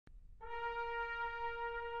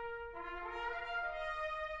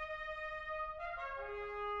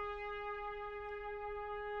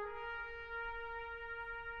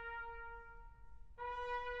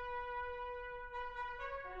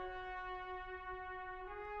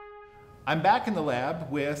I'm back in the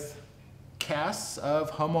lab with casts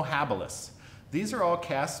of Homo habilis. These are all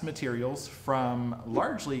cast materials from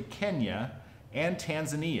largely Kenya and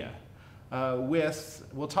Tanzania.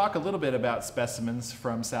 We'll talk a little bit about specimens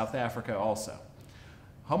from South Africa also.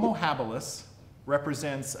 Homo habilis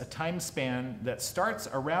represents a time span that starts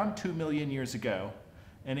around 2 million years ago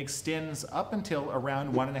and extends up until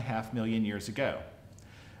around 1.5 million years ago.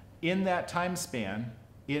 In that time span,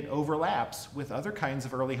 it overlaps with other kinds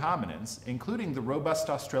of early hominins, including the robust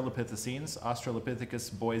Australopithecines,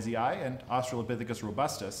 Australopithecus boisei and Australopithecus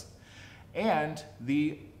robustus, and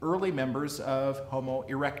the early members of Homo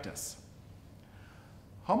erectus.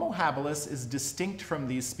 Homo habilis is distinct from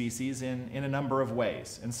these species in a number of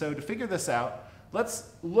ways. And so to figure this out,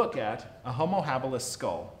 let's look at a Homo habilis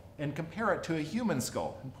skull and compare it to a human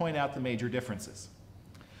skull and point out the major differences.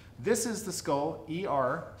 This is the skull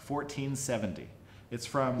ER 1470. It's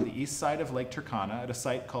from the east side of Lake Turkana at a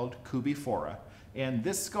site called Kubifora, and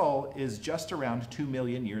this skull is just around 2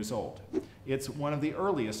 million years old. It's one of the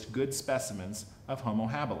earliest good specimens of Homo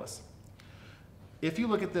habilis. If you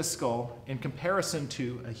look at this skull in comparison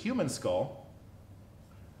to a human skull,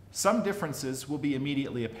 some differences will be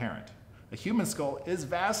immediately apparent. A human skull is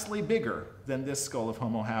vastly bigger than this skull of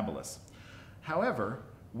Homo habilis. However,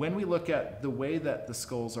 when we look at the way that the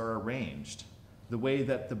skulls are arranged, the way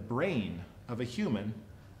that the brain of a human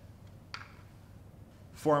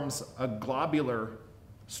forms a globular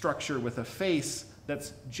structure with a face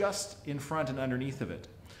that's just in front and underneath of it,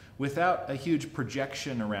 without a huge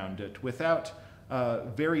projection around it, without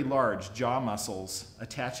very large jaw muscles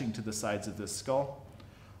attaching to the sides of this skull.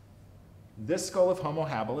 This skull of Homo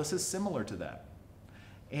habilis is similar to that.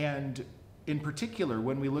 And in particular,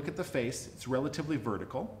 when we look at the face, it's relatively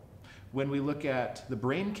vertical. When we look at the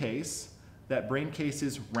brain case, that brain case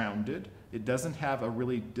is rounded. It doesn't have a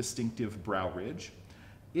really distinctive brow ridge.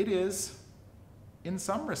 It is, in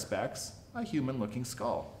some respects, a human-looking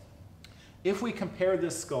skull. If we compare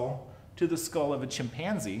this skull to the skull of a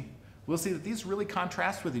chimpanzee, we'll see that these really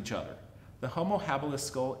contrast with each other. The Homo habilis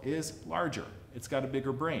skull is larger. It's got a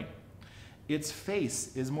bigger brain. Its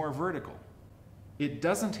face is more vertical. It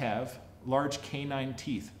doesn't have large canine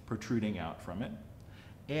teeth protruding out from it.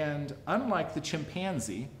 And unlike the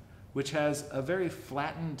chimpanzee, which has a very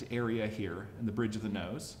flattened area here in the bridge of the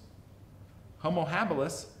nose, Homo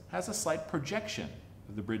habilis has a slight projection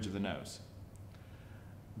of the bridge of the nose.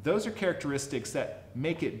 Those are characteristics that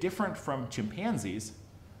make it different from chimpanzees.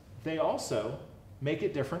 They also make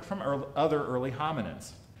it different from other early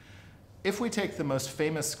hominins. If we take the most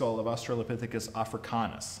famous skull of Australopithecus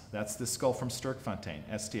africanus, that's the skull from Sterkfontein,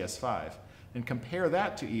 STS5, and compare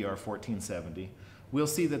that to ER 1470, we'll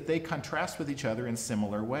see that they contrast with each other in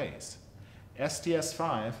similar ways.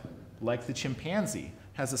 STS5, like the chimpanzee,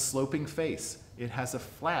 has a sloping face, it has a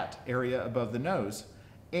flat area above the nose,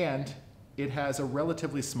 and it has a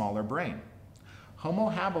relatively smaller brain. Homo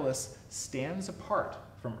habilis stands apart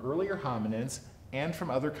from earlier hominids and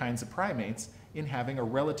from other kinds of primates in having a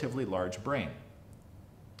relatively large brain.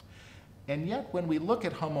 And yet, when we look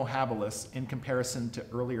at Homo habilis in comparison to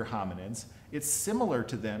earlier hominids, it's similar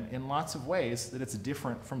to them in lots of ways that it's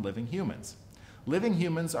different from living humans. Living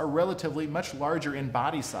humans are relatively much larger in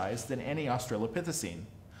body size than any Australopithecine.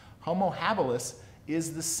 Homo habilis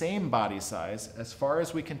is the same body size as far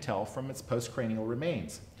as we can tell from its postcranial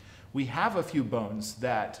remains. We have a few bones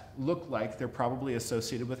that look like they're probably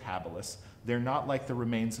associated with habilis. They're not like the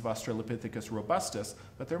remains of Australopithecus robustus,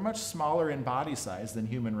 but they're much smaller in body size than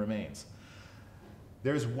human remains.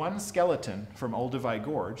 There's one skeleton from Olduvai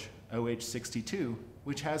Gorge, OH62,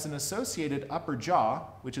 which has an associated upper jaw,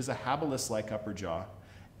 which is a habilis-like upper jaw,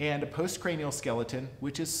 and a postcranial skeleton,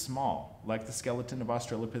 which is small, like the skeleton of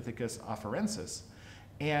Australopithecus afarensis,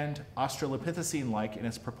 and Australopithecine-like in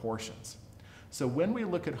its proportions. So when we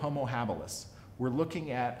look at Homo habilis, we're looking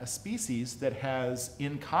at a species that has,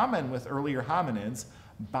 in common with earlier hominids,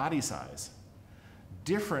 body size.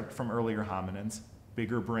 Different from earlier hominids,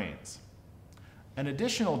 bigger brains. An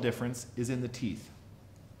additional difference is in the teeth.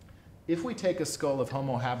 If we take a skull of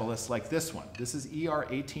Homo habilis like this one, this is ER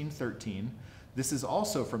 1813, this is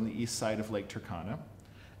also from the east side of Lake Turkana,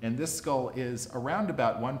 and this skull is around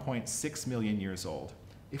about 1.6 million years old.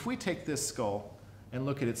 If we take this skull and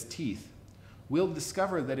look at its teeth, we'll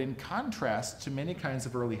discover that in contrast to many kinds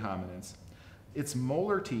of early hominids, its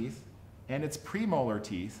molar teeth and its premolar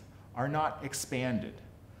teeth are not expanded.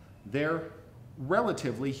 They're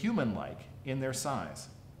relatively human-like in their size.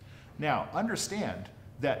 Now, understand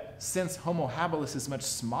that since Homo habilis is much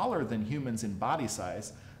smaller than humans in body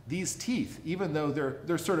size, these teeth, even though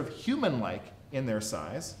they're sort of human-like in their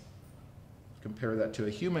size, compare that to a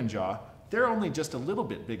human jaw, they're only just a little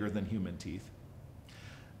bit bigger than human teeth.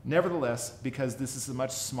 Nevertheless, because this is a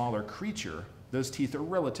much smaller creature, those teeth are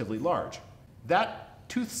relatively large. That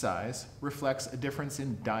tooth size reflects a difference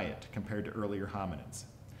in diet compared to earlier hominids.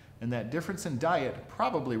 And that difference in diet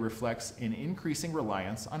probably reflects an increasing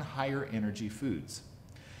reliance on higher energy foods.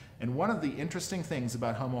 And one of the interesting things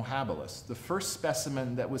about Homo habilis, the first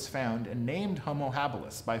specimen that was found and named Homo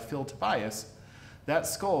habilis by Phil Tobias, that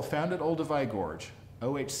skull found at Olduvai Gorge,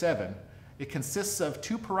 OH7, it consists of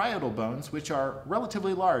two parietal bones, which are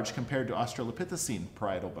relatively large compared to Australopithecine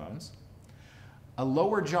parietal bones, a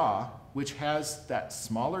lower jaw, which has that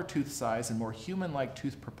smaller tooth size and more human-like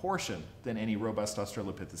tooth proportion than any robust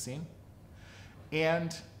Australopithecine,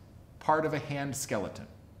 and part of a hand skeleton.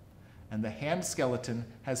 And the hand skeleton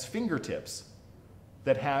has fingertips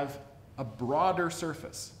that have a broader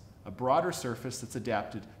surface that's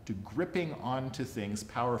adapted to gripping onto things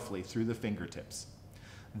powerfully through the fingertips.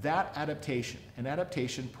 That adaptation, an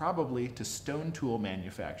adaptation probably to stone tool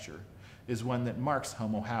manufacture, is one that marks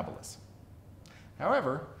Homo habilis.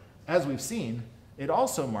 However, as we've seen, it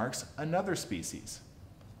also marks another species,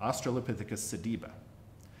 Australopithecus sediba.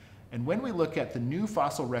 And when we look at the new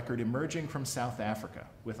fossil record emerging from South Africa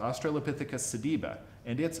with Australopithecus sediba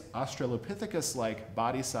and its Australopithecus-like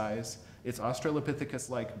body size, its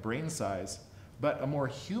Australopithecus-like brain size, but a more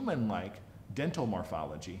human-like dental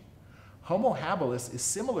morphology, Homo habilis is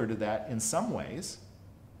similar to that in some ways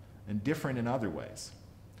and different in other ways.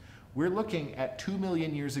 We're looking at 2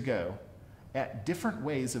 million years ago at different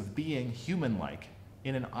ways of being human-like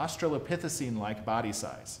in an Australopithecine-like body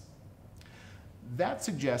size. That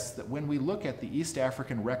suggests that when we look at the East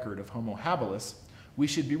African record of Homo habilis, we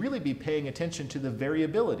should really be paying attention to the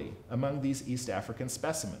variability among these East African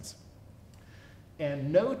specimens.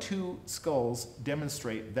 And no two skulls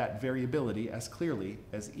demonstrate that variability as clearly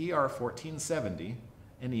as ER 1470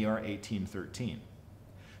 and ER 1813.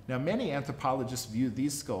 Now, many anthropologists view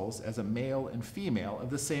these skulls as a male and female of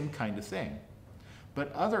the same kind of thing.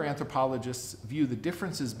 But other anthropologists view the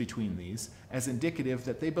differences between these as indicative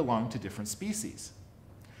that they belong to different species.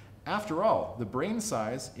 After all, the brain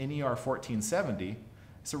size in ER 1470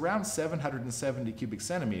 is around 770 cubic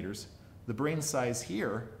centimeters. The brain size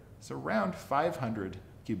here is around 500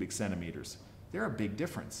 cubic centimeters. They're a big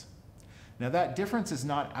difference. Now, that difference is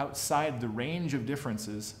not outside the range of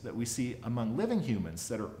differences that we see among living humans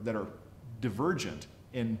that are divergent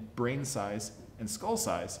in brain size and skull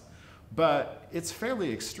size, but it's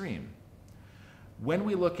fairly extreme. When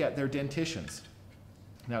we look at their dentitions,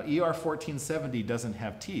 now ER 1470 doesn't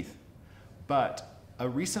have teeth, but a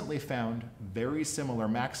recently found very similar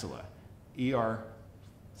maxilla, ER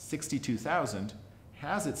 62,000,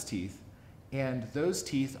 has its teeth, and those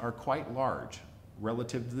teeth are quite large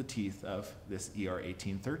relative to the teeth of this ER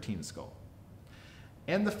 1813 skull.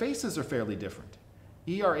 And the faces are fairly different.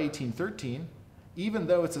 ER 1813, even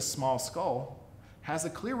though it's a small skull, has a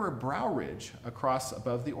clearer brow ridge across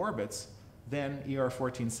above the orbits than ER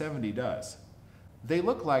 1470 does. They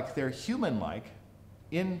look like they're human-like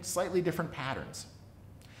in slightly different patterns.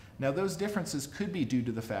 Now, those differences could be due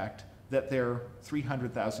to the fact that they're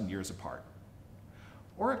 300,000 years apart.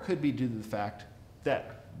 Or it could be due to the fact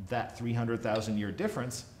that that 300,000 year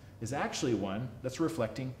difference is actually one that's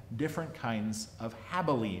reflecting different kinds of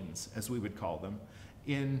habilines, as we would call them,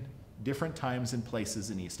 in different times and places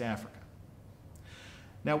in East Africa.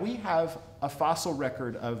 Now, we have a fossil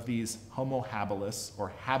record of these Homo habilis,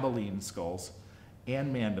 or habiline skulls,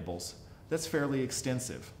 and mandibles that's fairly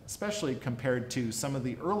extensive, especially compared to some of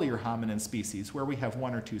the earlier hominin species where we have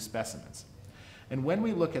 1 or 2 specimens. And when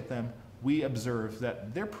we look at them, we observe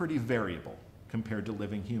that they're pretty variable compared to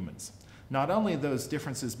living humans. Not only those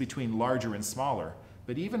differences between larger and smaller,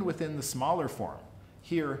 but even within the smaller form.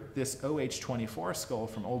 Here, this OH24 skull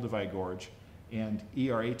from Olduvai Gorge and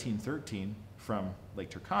ER 1813 from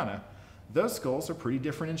Lake Turkana, those skulls are pretty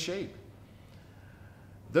different in shape.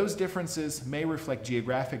 Those differences may reflect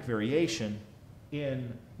geographic variation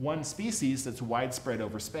in one species that's widespread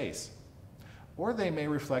over space, or they may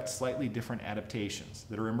reflect slightly different adaptations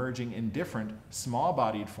that are emerging in different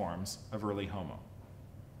small-bodied forms of early Homo.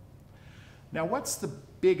 Now, what's the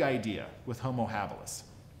big idea with Homo habilis?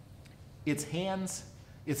 Its hands,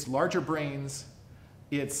 its larger brains,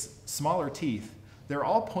 its smaller teeth, they're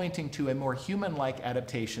all pointing to a more human-like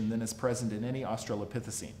adaptation than is present in any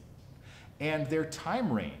Australopithecine. And their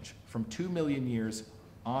time range from 2 million years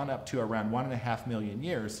on up to around 1.5 million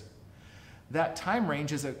years, that time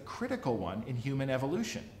range is a critical one in human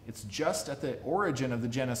evolution. It's just at the origin of the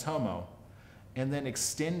genus Homo, and then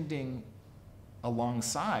extending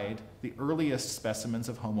alongside the earliest specimens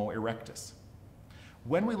of Homo erectus.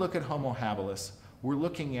 When we look at Homo habilis, we're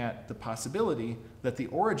looking at the possibility that the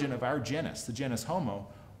origin of our genus, the genus Homo,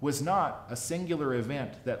 was not a singular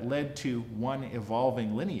event that led to one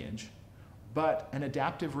evolving lineage, but an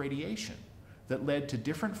adaptive radiation that led to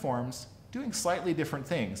different forms doing slightly different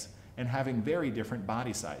things and having very different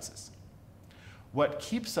body sizes. What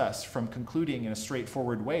keeps us from concluding in a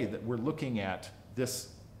straightforward way that we're looking at this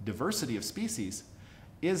diversity of species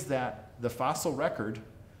is that the fossil record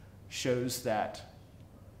shows that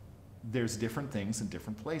there's different things in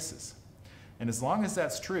different places. And as long as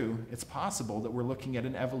that's true, it's possible that we're looking at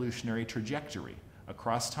an evolutionary trajectory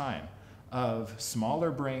across time of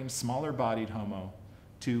smaller brained, smaller bodied Homo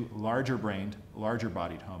to larger brained, larger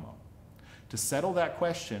bodied Homo. To settle that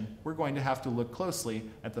question, we're going to have to look closely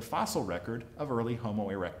at the fossil record of early Homo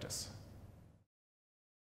erectus.